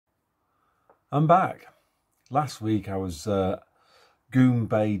I'm back. Last week I was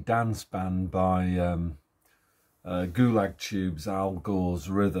Goombay Dance Banned by Gulag Tube's Al Gore's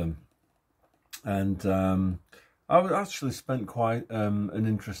Rhythm, and I actually spent quite an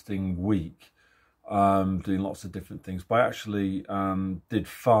interesting week doing lots of different things. But I actually did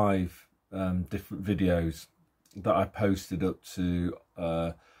 5 different videos that I posted up to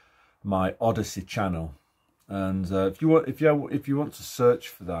my Odyssey channel. And if you want to search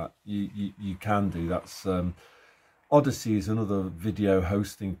for that, you can do. That's Odyssey is another video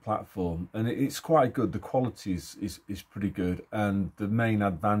hosting platform, and it's quite good. The quality is pretty good, and the main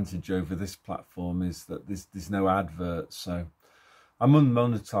advantage over this platform is that there's no adverts. So I'm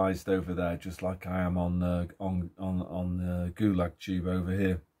unmonetized over there, just like I am on Gulag Tube over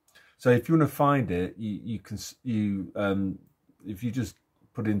here. So if you want to find it, if you just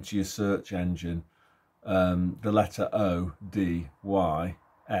put into your search engine the letter ODYS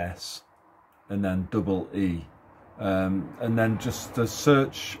and then double E, and then just the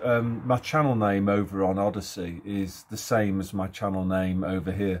search. My channel name over on Odyssey is the same as my channel name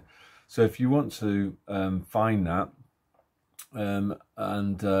over here. So if you want to find that,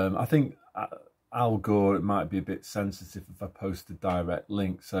 I think Al Gore, it might be a bit sensitive if I post a direct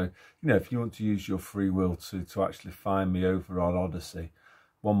link. So if you want to use your free will to actually find me over on Odyssey,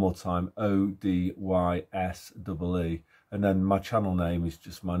 one more time, ODYSEE, and then my channel name is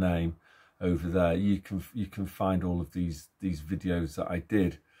just my name over there. You can find all of these videos that I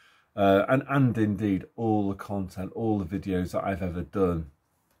did, and indeed all the content, all the videos that I've ever done,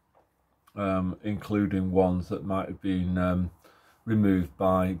 including ones that might have been removed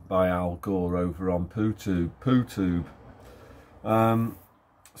by Al Gore over on PooTube.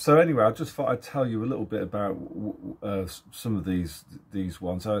 So anyway, I just thought I'd tell you a little bit about some of these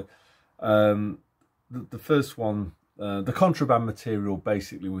ones. So the first one, the contraband material,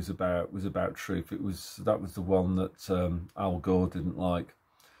 basically was about truth. That was the one that Al Gore didn't like,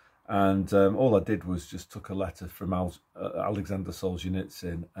 and all I did was just took a letter from Alexander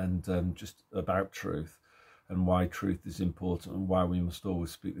Solzhenitsyn and just about truth and why truth is important and why we must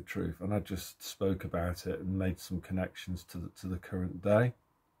always speak the truth. And I just spoke about it and made some connections to the current day.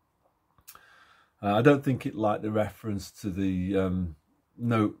 I don't think it liked the reference to the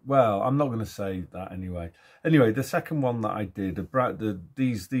no. Well, I'm not going to say that anyway. Anyway, the second one that I did,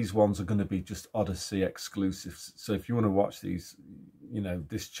 these ones are going to be just Odyssey exclusives. So if you want to watch these,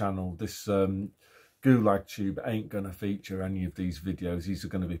 this channel, this Gulag Tube ain't going to feature any of these videos. These are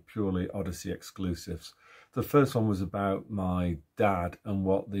going to be purely Odyssey exclusives. The first one was about my dad and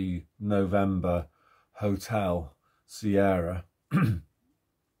what the November Hotel Sierra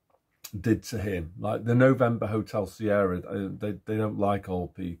did to him. Like the November Hotel Sierra, they don't like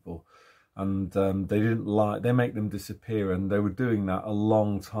old people, and they make them disappear, and they were doing that a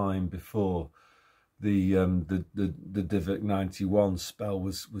long time before the Divic 91 spell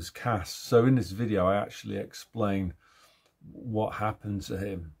was cast. So in this video I actually explain what happened to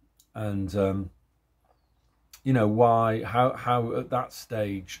him, and how at that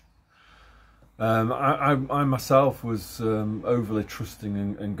stage I myself was overly trusting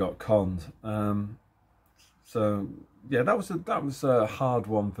and got conned. So yeah, that was a hard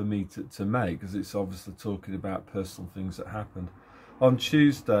one for me to make, because it's obviously talking about personal things that happened. On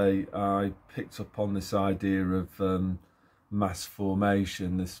Tuesday, I picked up on this idea of mass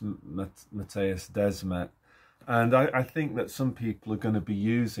formation, this Matthias Desmet, and I think that some people are going to be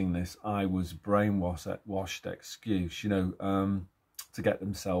using this "I was brainwashed" excuse, to get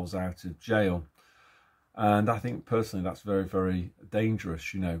themselves out of jail. And I think personally that's very, very dangerous.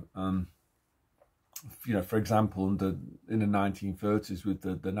 For example, in the 1930s with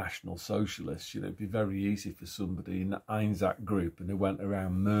the National Socialists, it'd be very easy for somebody in the Einsack group, and they went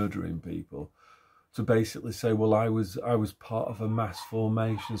around murdering people, to basically say, well, I was part of a mass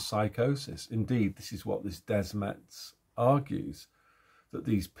formation psychosis. Indeed, this is what this Desmet argues, that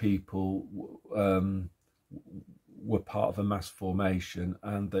these people were part of a mass formation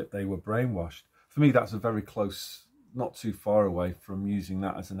and that they were brainwashed. For me, that's a very close, not too far away from using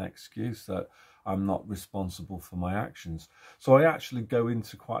that as an excuse that I'm not responsible for my actions. So I actually go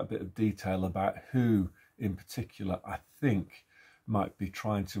into quite a bit of detail about who in particular I think might be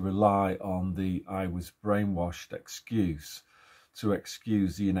trying to rely on the "I was brainwashed" excuse to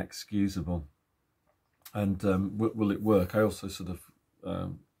excuse the inexcusable. And will it work? I also sort of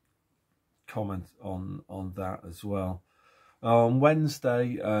comment on that as well. On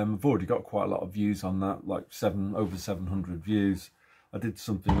Wednesday, I've already got quite a lot of views on that, like over 700 views. I did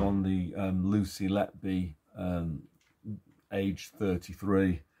something on the Lucy Letby, age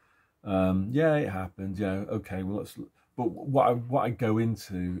 33. Yeah, it happened. Yeah, okay. Well, But what I go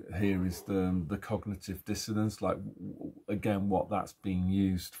into here is the cognitive dissonance, like again what that's being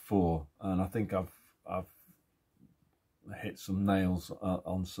used for, and I think I've hit some nails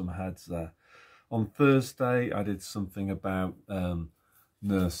on some heads there. On Thursday, I did something about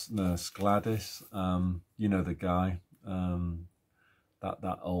Nurse Gladys. You know the guy,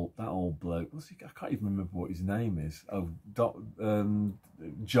 that old bloke. What's he? I can't even remember what his name is. Oh,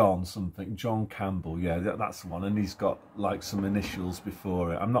 John something. John Campbell. Yeah, that's the one. And he's got like some initials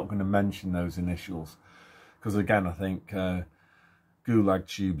before it. I'm not going to mention those initials because again, I think Gulag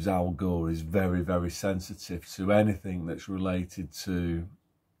Tube's Al Gore is very, very sensitive to anything that's related to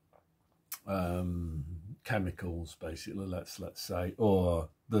chemicals, basically. Let's say, or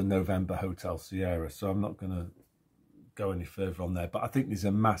the November Hotel Sierra. So I'm not going to go any further on there, but I think there's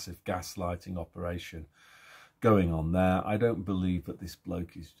a massive gaslighting operation going on there. I don't believe that this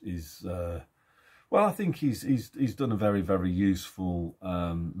bloke is well, I think he's done a very, very useful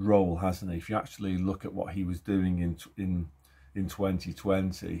role, hasn't he? If you actually look at what he was doing in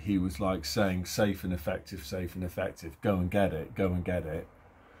 2020, he was like saying safe and effective, go and get it,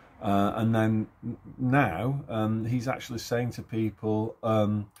 and then now he's actually saying to people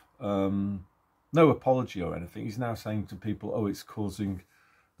no apology or anything. He's now saying to people, oh, it's causing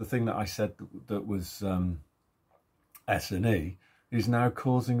the thing that I said that was S&E is now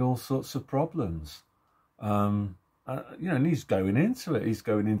causing all sorts of problems. You know, and he's going into it. He's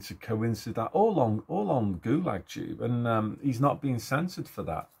going into coincidence all on Gulag Tube, and he's not being censored for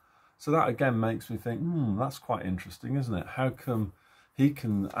that. So that again makes me think, that's quite interesting, isn't it? How come he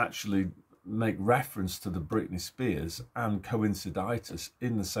can actually make reference to the Britney Spears and coinciditis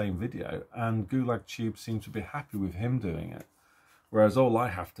in the same video, and Gulag Tube seems to be happy with him doing it, whereas all I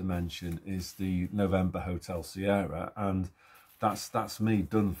have to mention is the November Hotel Sierra, and that's me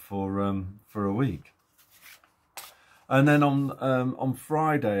done for a week. And then on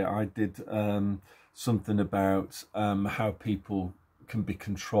Friday I did something about how people can be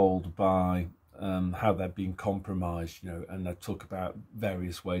controlled by how they're being compromised, you know, and I talk about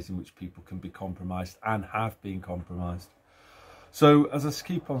various ways in which people can be compromised and have been compromised. So as I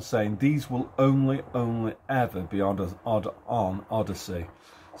keep on saying, these will only ever be on Odyssey.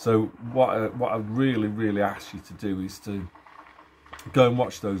 So what I really ask you to do is to go and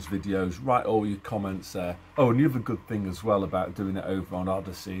watch those videos, write all your comments there. Oh, and the other good thing as well about doing it over on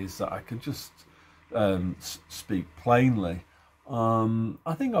Odyssey is that I can just speak plainly.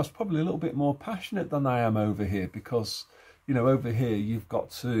 I think I was probably a little bit more passionate than I am over here, because, you know, over here you've got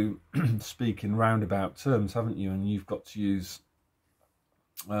to speak in roundabout terms, haven't you? And you've got to use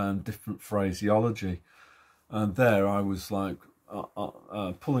different phraseology. And there I was like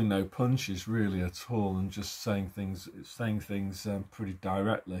pulling no punches really at all, and just saying things pretty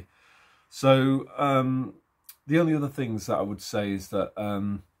directly. So the only other things that I would say is that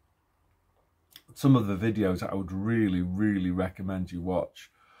some of the videos I would really recommend you watch.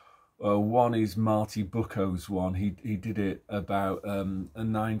 One is Marty Bucco's one. He did it about a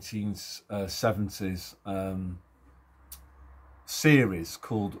 1970s series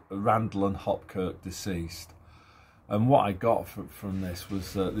called Randall and Hopkirk Deceased. And what I got from this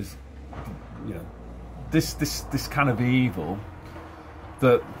was this, you know, this kind of evil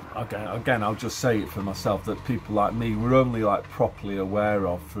that, again, I'll just say it for myself, that people like me were only like properly aware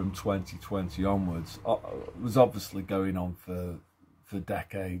of from 2020 onwards. It was obviously going on for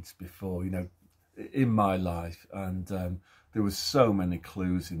decades before, you know, in my life. And there was so many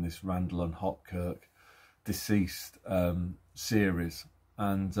clues in this Randall and Hopkirk Deceased series.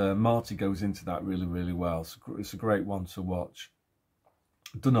 And Marty goes into that really well. It's a great one to watch.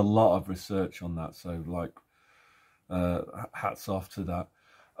 I've done a lot of research on that, so like hats off to that.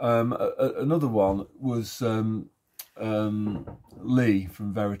 Another one was Lee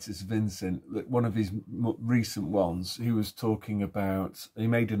from Veritas Vincent. One of his recent ones, he was talking about, he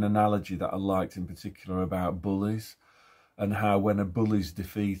made an analogy that I liked in particular about bullies, and how when a bully's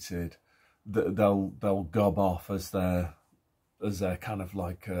defeated, they'll gob off as they're kind of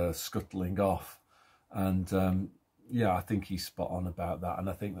like scuttling off. And yeah, I think he's spot on about that, and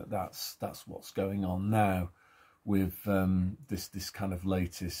I think that's what's going on now with this kind of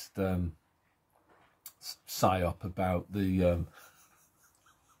latest psyop about the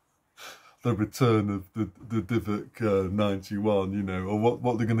return of the Divok 91, you know, or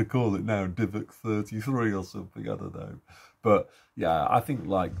what they're going to call it now, Divok 33 or something, I don't know. But yeah, I think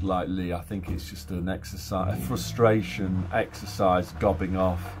like Lee, I think it's just an exercise, a frustration exercise, gobbing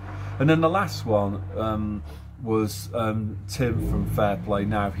off. And then the last one was Tim from Fair Play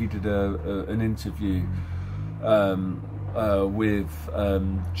Now. He did an interview with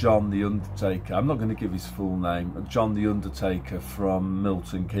John the Undertaker. I'm not going to give his full name. John the Undertaker from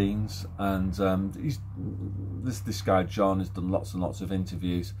Milton Keynes, and this guy John has done lots and lots of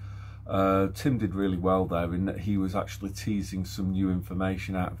interviews. Tim did really well there in that he was actually teasing some new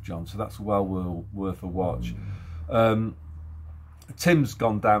information out of John, so that's well worth a watch. Tim's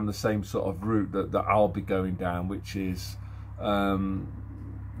gone down the same sort of route that I'll be going down, which is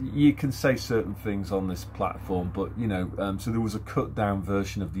you can say certain things on this platform, but you know, so there was a cut down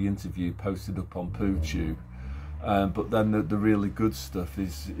version of the interview posted up on PooTube, but then the really good stuff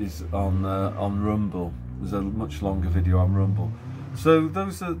is on Rumble. There's a much longer video on Rumble. So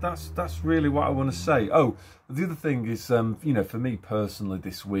that's really what I want to say. Oh, the other thing is, you know, for me personally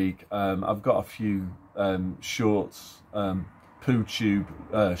this week, I've got a few shorts,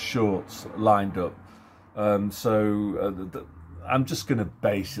 PooTube shorts lined up. I'm just going to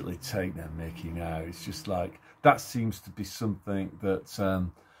basically take their mickey now. It's just like, that seems to be something that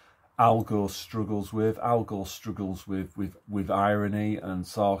Al Gore struggles with. Al Gore struggles with irony and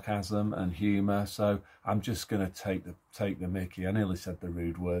sarcasm and humour. So I'm just going to take the mickey. I nearly said the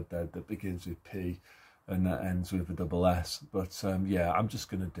rude word there that begins with P and that ends with a double S. But yeah, I'm just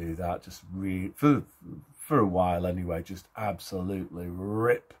going to do that. Just for a while anyway. Just absolutely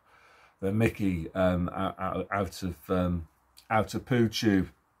rip the mickey out of PooTube,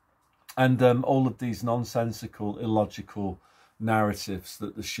 and all of these nonsensical, illogical narratives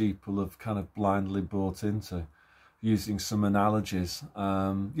that the sheeple have kind of blindly bought into, using some analogies.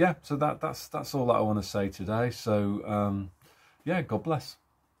 Yeah, so that's all that I want to say today. So yeah, God bless.